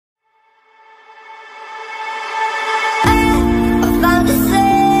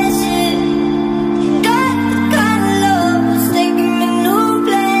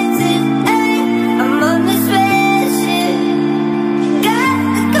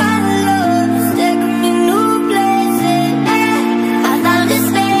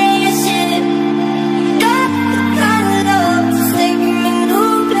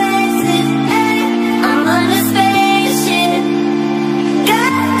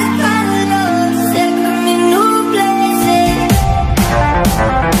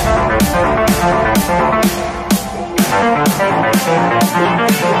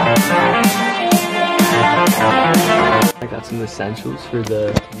essentials for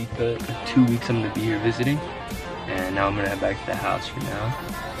the week, 2 weeks I'm gonna be here visiting. And now I'm gonna head back to the house for now.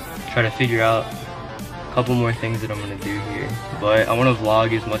 Try to figure out a couple more things that I'm gonna do here. But I wanna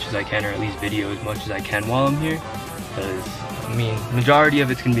vlog as much as I can, or at least video as much as I can while I'm here. Because, I mean, majority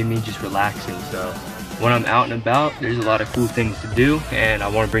of it's gonna be me just relaxing. So when I'm out and about, there's a lot of cool things to do, and I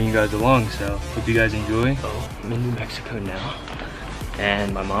wanna bring you guys along, so hope you guys enjoy. Oh, I'm in New Mexico now.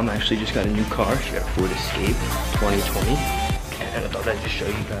 And my mom actually just got a new car. She got a Ford Escape 2020. And I thought I'd just show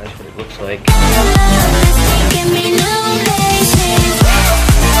you guys what it looks like.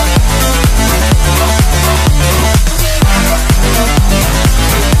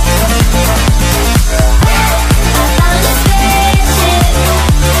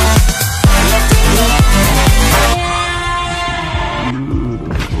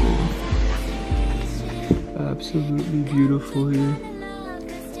 Beautiful. Absolutely beautiful here.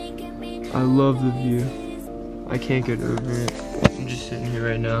 I love the view. I can't get over it. I'm just sitting here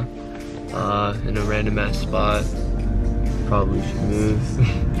right now, in a random ass spot. Probably should move.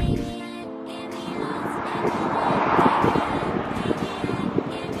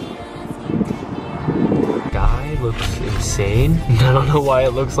 Sky looks insane. I don't know why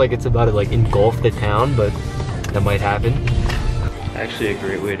it looks like it's about to like engulf the town, but that might happen. Actually, a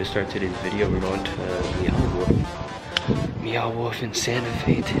great way to start today's video. We're going to Meow Wolf. Meow Wolf in Santa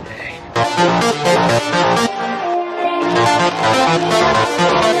Fe today.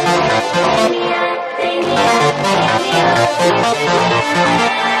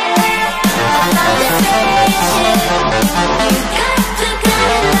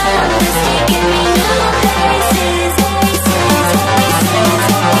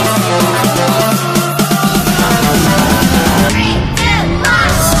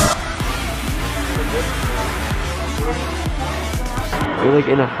 We're like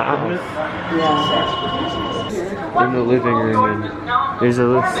in a house. In the living room, and there's a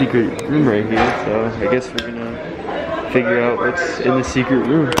little secret room right here, so I guess we're gonna figure out what's in the secret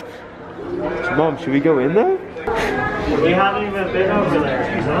room. Mom, should we go in there? We haven't even been over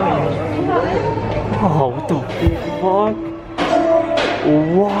there. Oh, what the fuck?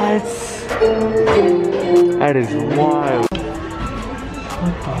 What? That is wild.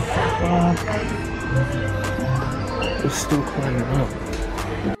 What the fuck? We're still climbing up.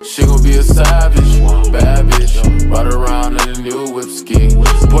 She gon' be a savage, bad bitch. Ride around in a new whip ski.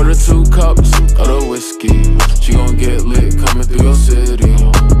 Pour her 2 cups of the whiskey. She gon' get lit coming through your city.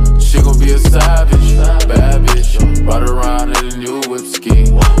 She gon' be a savage, bad bitch. Ride around in a new whip ski.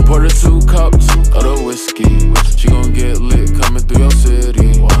 Pour her 2 cups of the whiskey. She gon' get lit coming through your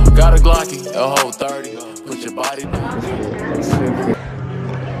city. Got a Glocky, a whole 30. Put your body down.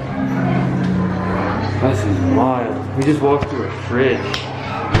 This is wild. We just walked through a fridge.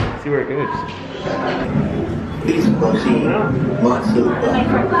 See where it goes. This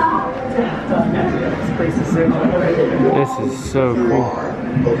is so cool.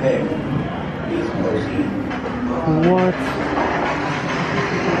 What?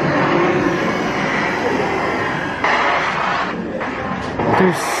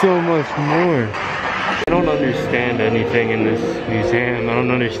 There's so much more. I don't understand anything in this museum. I don't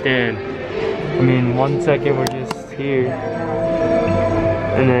understand. I mean, 1 second we're just here,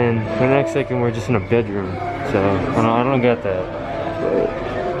 and then the next second we're just in a bedroom. So I don't get that.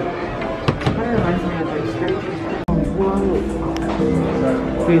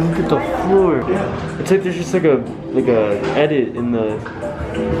 Wait, look at the floor. It's like there's just like a edit in the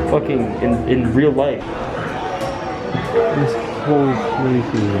fucking in real life. This whole place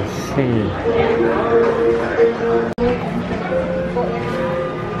is insane.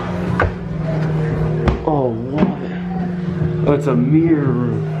 Oh, what? Oh, it's a mirror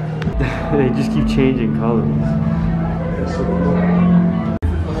room. They just keep changing colors.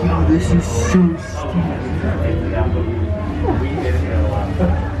 Yo, this is so steep.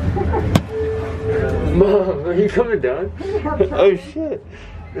 Mom, are you coming down? Oh shit.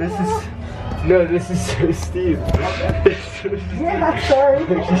 This is so steep. Yeah, sorry.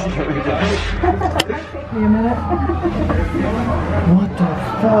 She's coming down. Take me a minute. What the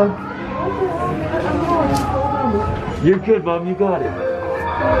fuck? You're good, Mom, you got it.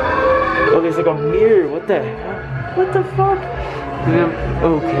 Oh, there's like a mirror. What the heck? What the fuck?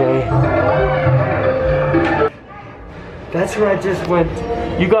 Okay. That's where I just went.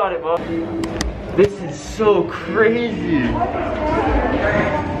 You got it, Mom. This is so crazy.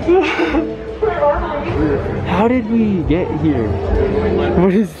 How did we get here?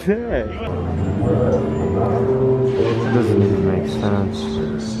 What is that? It doesn't even make sense.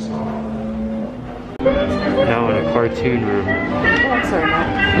 Now in a car cartoon room. Oh, I'm sorry,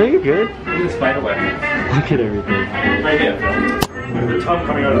 Matt. No, you're good. Look at the spider web. Look at everything. Right here. There's a tongue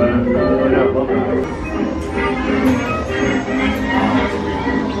coming out of the logo.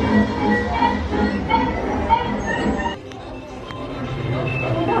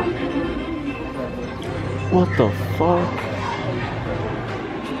 What the fuck?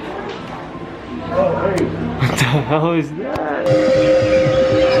 Oh, hey. What the hell is that?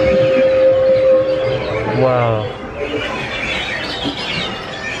 Wow.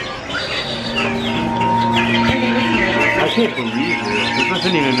 I can't believe this. This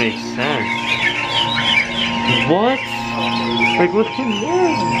doesn't even make sense. What? Like, look at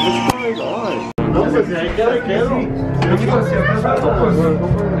this. What's going on?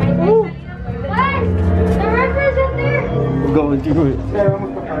 I'm going through it.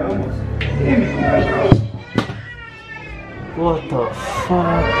 What the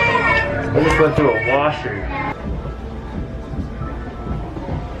fuck? I just went through a washer.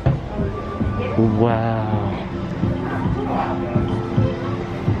 Wow.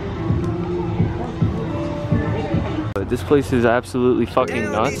 But this place is absolutely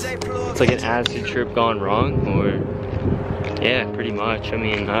fucking nuts. It's like an acid trip gone wrong, or yeah, pretty much. I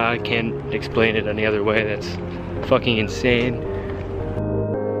mean, I can't explain it any other way. That's fucking insane.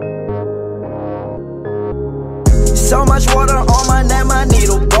 So much water on my neck, I need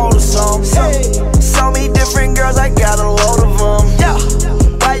a bowl of some. So many different